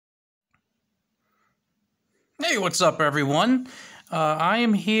Hey, what's up, everyone? I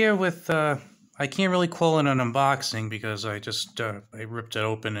am here with, I can't really call it an unboxing because I just, I ripped it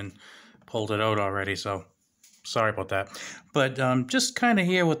open and pulled it out already, so sorry about that. But just kind of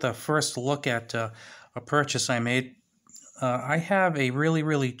here with the first look at a purchase I made. I have a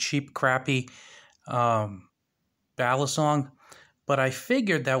really cheap, crappy Balisong, but I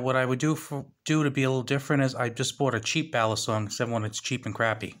figured that what I would do to be a little different is I just bought a cheap Balisong instead of one that's cheap and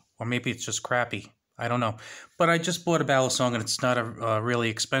crappy. Or maybe it's just crappy. I don't know. But I just bought a Balisong, and it's not a really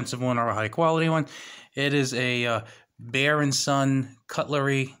expensive one or a high-quality one. It is a Bear & Son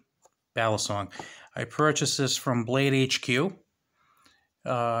Cutlery Balisong. I purchased this from Blade HQ.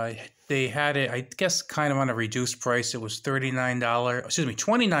 They had it, I guess, kind of on a reduced price. It was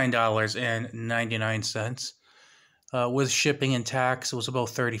 $29.99. With shipping and tax, it was about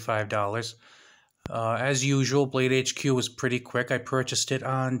 $35. As usual, Blade HQ was pretty quick. I purchased it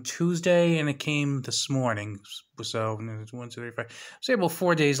on Tuesday, and it came this morning. So, 1, 2, 3, 5. Say about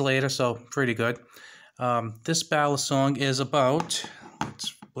 4 days later, so pretty good. This Balisong is about,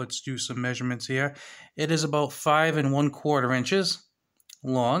 let's do some measurements here. It is about 5 1/4 inches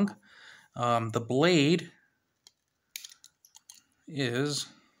long. The blade is,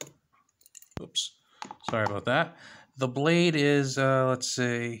 oops, sorry about that. The blade is, let's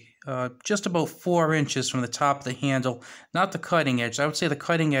see, just about 4 inches from the top of the handle, not the cutting edge. I would say the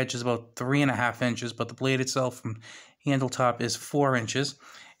cutting edge is about 3.5 inches, but the blade itself from handle top is 4 inches.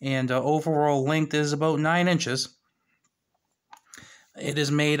 And overall length is about 9 inches. It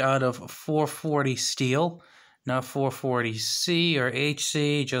is made out of 440 steel, not 440C or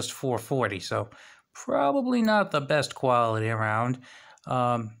HC, just 440. So probably not the best quality around.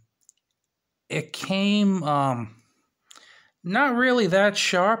 It came not really that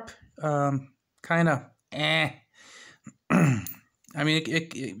sharp, kind of eh. I mean,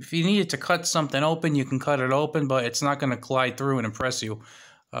 if you needed to cut something open, you can cut it open, but it's not going to glide through and impress you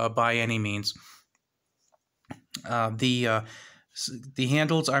by any means. The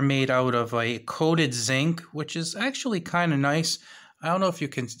handles are made out of a coated zinc, which is actually kind of nice. I don't know if you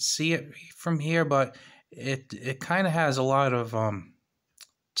can see it from here, but it kind of has a lot of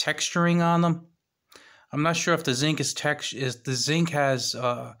texturing on them. I'm not sure if the zinc the zinc has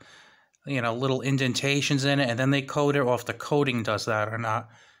little indentations in it, and then they coat it, or if the coating does that or not.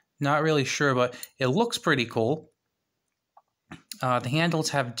 Not really sure, but it looks pretty cool. The handles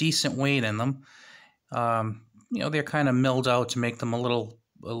have decent weight in them. They're kind of milled out to make them a little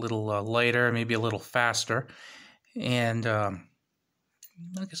lighter, maybe a little faster. And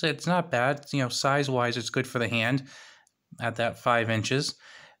like I said, it's not bad. Size-wise, it's good for the hand at that 5 inches.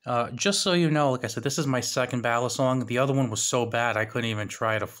 Just so you know, like I said, this is my second Balisong. The other one was so bad I couldn't even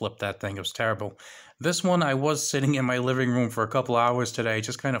try to flip that thing. It was terrible. This one, I was sitting in my living room for a couple hours today,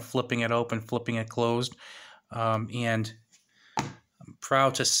 just kind of flipping it open, flipping it closed. And I'm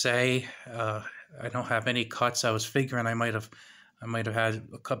proud to say I don't have any cuts. I was figuring I might have had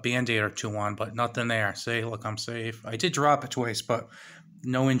a cut Band-Aid or two on, but nothing there. See, look, I'm safe. I did drop it twice, but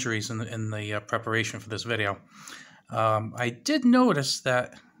no injuries in the preparation for this video. I did notice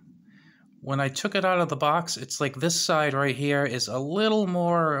that when I took it out of the box, it's like this side right here is a little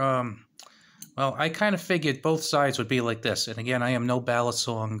more, well, I kind of figured both sides would be like this. And again, I am no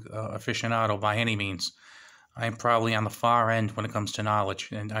Balisong aficionado by any means. I'm probably on the far end when it comes to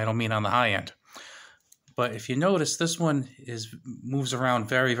knowledge, and I don't mean on the high end. But if you notice, this one moves around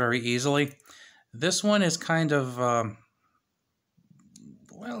very easily. This one is kind of, well,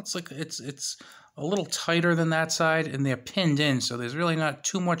 it's like it's a little tighter than that side, and they're pinned in, so there's really not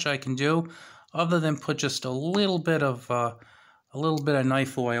too much I can do other than put just a little bit of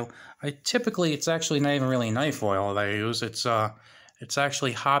knife oil. It's actually not even really knife oil that I use. It's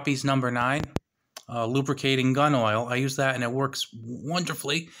actually Hoppy's No. 9 lubricating gun oil. I use that, and it works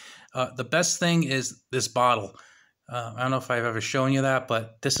wonderfully. The best thing is this bottle. I don't know if I've ever shown you that,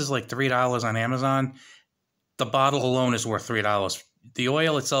 but this is like $3 on Amazon. The bottle alone is worth $3. The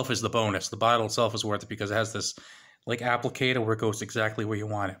oil itself is the bonus. The bottle itself is worth it because it has this like applicator where it goes exactly where you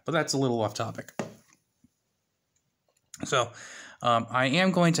want it. But that's a little off topic. So I am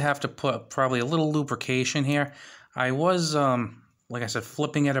going to have to put probably a little lubrication here. I was, like I said,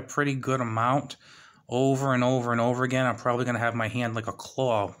 flipping it a pretty good amount over and over again. I'm probably going to have my hand like a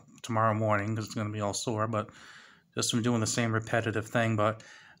claw tomorrow morning because it's going to be all sore, but just from doing the same repetitive thing. But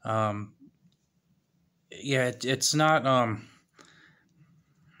yeah, it's not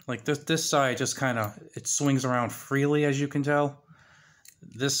like this side just kind of, it swings around freely, as you can tell.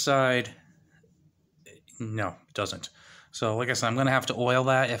 This side, no, it doesn't. So like I said, I'm going to have to oil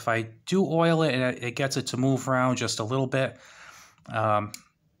that. If I do oil it, it gets it to move around just a little bit.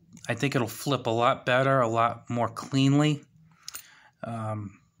 I think it'll flip a lot better, a lot more cleanly.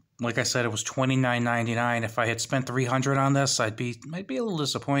 Like I said, it was $29.99. If I had spent $300 on this, I'd be a little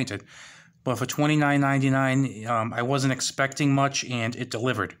disappointed. But for $29.99, I wasn't expecting much, and it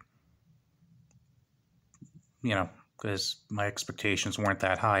delivered. You know, because my expectations weren't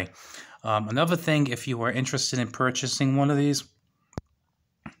that high. Another thing, if you were interested in purchasing one of these,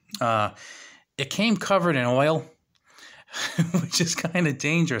 it came covered in oil, which is kind of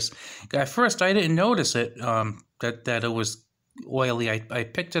dangerous. At first, I didn't notice it, that it was oily. I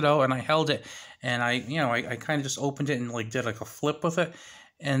picked it out and I held it, and I kind of just opened it and like did like a flip with it,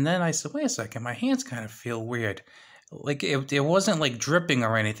 and then I said, wait a second, my hands kind of feel weird. Like it wasn't like dripping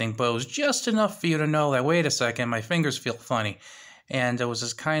or anything, but it was just enough for you to know that, wait a second, my fingers feel funny. And it was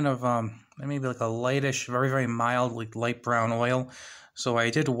this kind of maybe like a lightish, very, very mild, like light brown oil. So I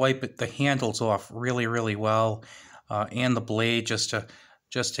did wipe the handles off really, really well, and the blade just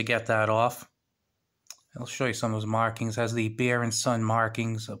to get that off. I'll show you some of those markings. It has the bear and sun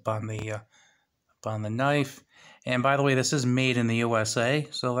markings up on the knife. And by the way, this is made in the USA,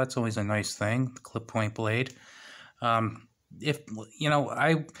 so that's always a nice thing. The clip point blade. If you know,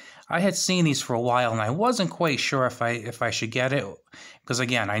 I had seen these for a while, and I wasn't quite sure if I should get it, because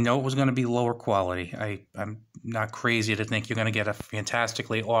again, I know it was going to be lower quality. I'm not crazy to think you're going to get a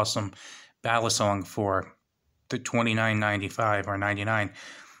fantastically awesome Balisong for the $29.95 or $99.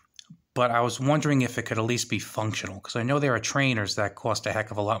 But I was wondering if it could at least be functional, because I know there are trainers that cost a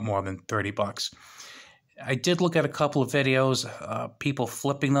heck of a lot more than $30. I did look at a couple of videos, people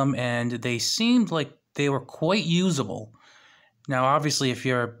flipping them, and they seemed like they were quite usable. Now, obviously, if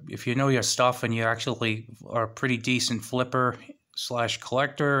you know your stuff and you actually are a pretty decent flipper /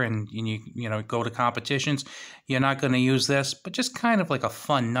 collector, and you know go to competitions, you're not going to use this, but just kind of like a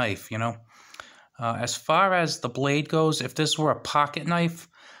fun knife, you know. As far as the blade goes, if this were a pocket knife,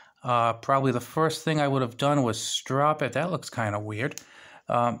 probably the first thing I would have done was strop it. That looks kind of weird.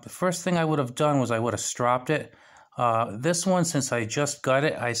 The first thing I would have done was I would have stropped it. This one, since I just got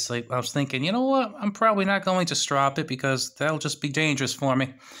it, I was thinking, you know what? I'm probably not going to strop it because that'll just be dangerous for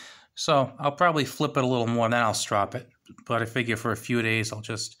me. So I'll probably flip it a little more, then I'll strop it. But I figure for a few days, I'll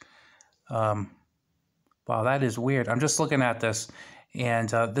just... wow, that is weird. I'm just looking at this, and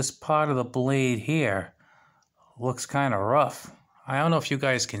this part of the blade here looks kind of rough. I don't know if you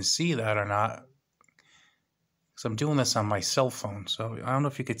guys can see that or not, because I'm doing this on my cell phone, so I don't know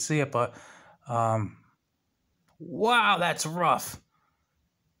if you could see it, but... wow, that's rough.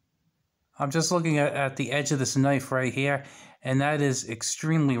 I'm just looking at the edge of this knife right here, and that is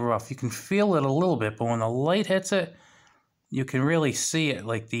extremely rough. You can feel it a little bit, but when the light hits it, you can really see it,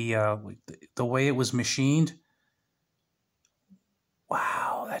 like the way it was machined.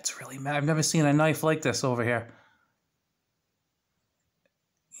 Wow, that's really mad. I've never seen a knife like this over here.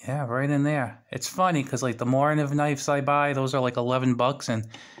 Yeah, right in there. It's funny because like the Morinov knives I buy, those are like $11, and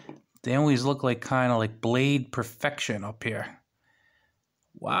they always look like kind of like blade perfection up here.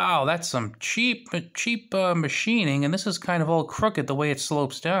 Wow, that's some cheap machining, and this is kind of all crooked the way it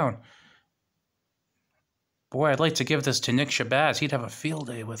slopes down. Boy, I'd like to give this to Nick Shabazz. He'd have a field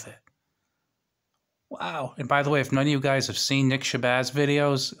day with it. Wow. And by the way, if none of you guys have seen Nick Shabazz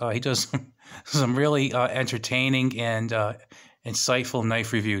videos, he does some really entertaining and insightful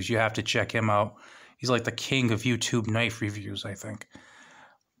knife reviews. You have to check him out. He's like the king of YouTube knife reviews, I think.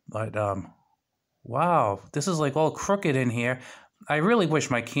 But, wow, this is like all crooked in here. I really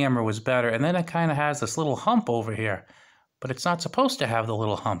wish my camera was better. And then it kind of has this little hump over here. But it's not supposed to have the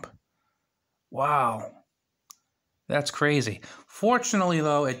little hump. Wow. That's crazy. Fortunately,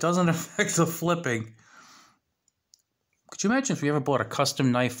 though, it doesn't affect the flipping. Could you imagine if you ever bought a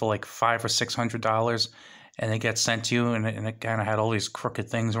custom knife for like $500 or $600 and it gets sent to you and it kind of had all these crooked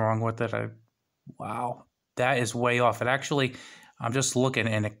things wrong with it? Wow, that is way off. It actually, I'm just looking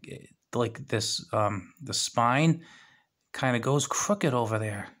and it like this, the spine kind of goes crooked over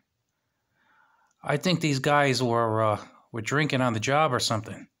there. I think these guys were drinking on the job or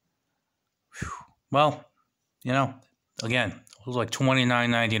something. Whew. Well, you know, again, it was like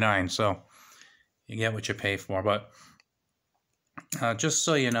 $29.99, so you get what you pay for. But just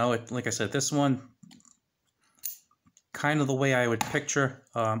so you know, like I said, this one, kind of the way I would picture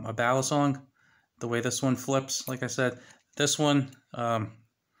a Balisong, the way this one flips. Like I said, this one,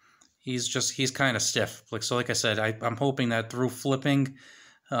 he's kind of stiff. Like I said, I'm hoping that through flipping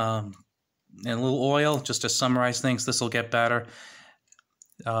and a little oil, just to summarize things, this will get better.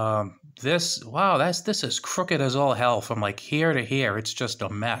 This is crooked as all hell from like here to here. It's just a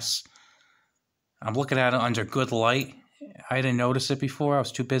mess. I'm looking at it under good light. I didn't notice it before. I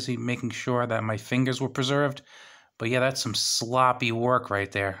was too busy making sure that my fingers were preserved. But yeah, that's some sloppy work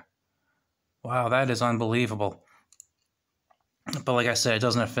right there. Wow, that is unbelievable. But like I said, it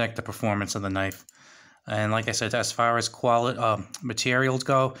doesn't affect the performance of the knife. And like I said, as far as quality materials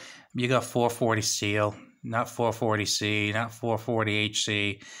go, you got 440 steel, not 440C, not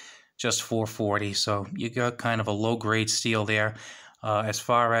 440HC, just 440. So you got kind of a low grade steel there. As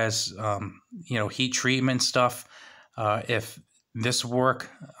far as heat treatment stuff, if this work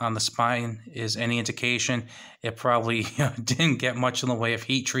on the spine is any indication, it probably didn't get much in the way of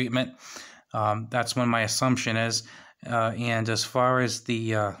heat treatment. That's what my assumption is. And as far as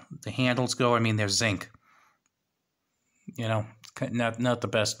the handles go, I mean, they're zinc. Not the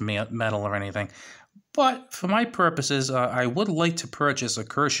best metal or anything. But for my purposes, I would like to purchase a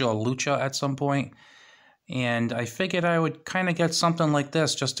Kershaw Lucha at some point. And I figured I would kind of get something like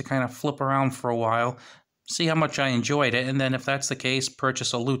this just to kind of flip around for a while, see how much I enjoyed it, and then if that's the case,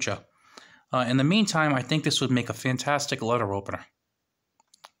 purchase a Lucha. In the meantime, I think this would make a fantastic letter opener.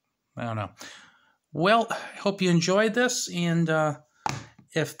 I don't know. Well, I hope you enjoyed this, and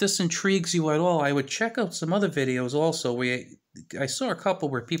if this intrigues you at all, I would check out some other videos also. I saw a couple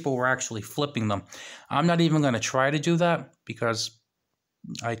where people were actually flipping them. I'm not even going to try to do that because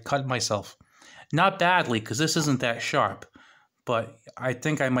I cut myself. Not badly, because this isn't that sharp, but I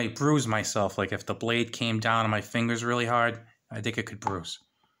think I might bruise myself. Like if the blade came down on my fingers really hard, I think it could bruise.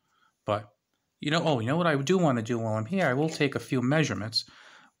 But, you know what I do want to do while I'm here? I will take a few measurements,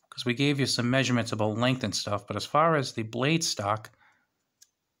 because we gave you some measurements about length and stuff. But as far as the blade stock,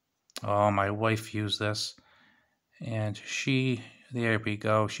 oh, my wife used this, and there we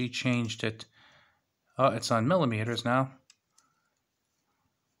go, she changed it. Oh, it's on millimeters now.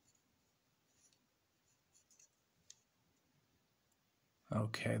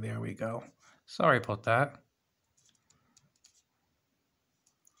 Okay, there we go. Sorry about that.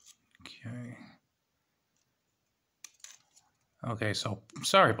 Okay, so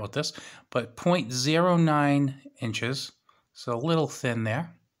sorry about this, but 0.09 inches, so a little thin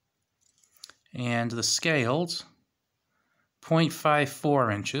there. And the scales,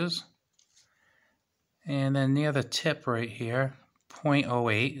 0.54 inches. And then near the tip right here,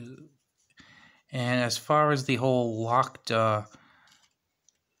 0.08. And as far as the whole locked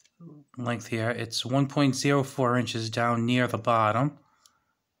length here, it's 1.04 inches down near the bottom,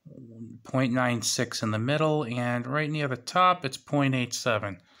 0.96 in the middle, and right near the top it's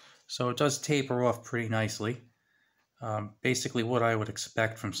 0.87. So it does taper off pretty nicely. Basically what I would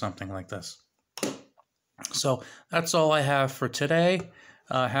expect from something like this. So that's all I have for today.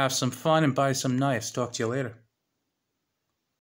 Have some fun and buy some knives. Talk to you later.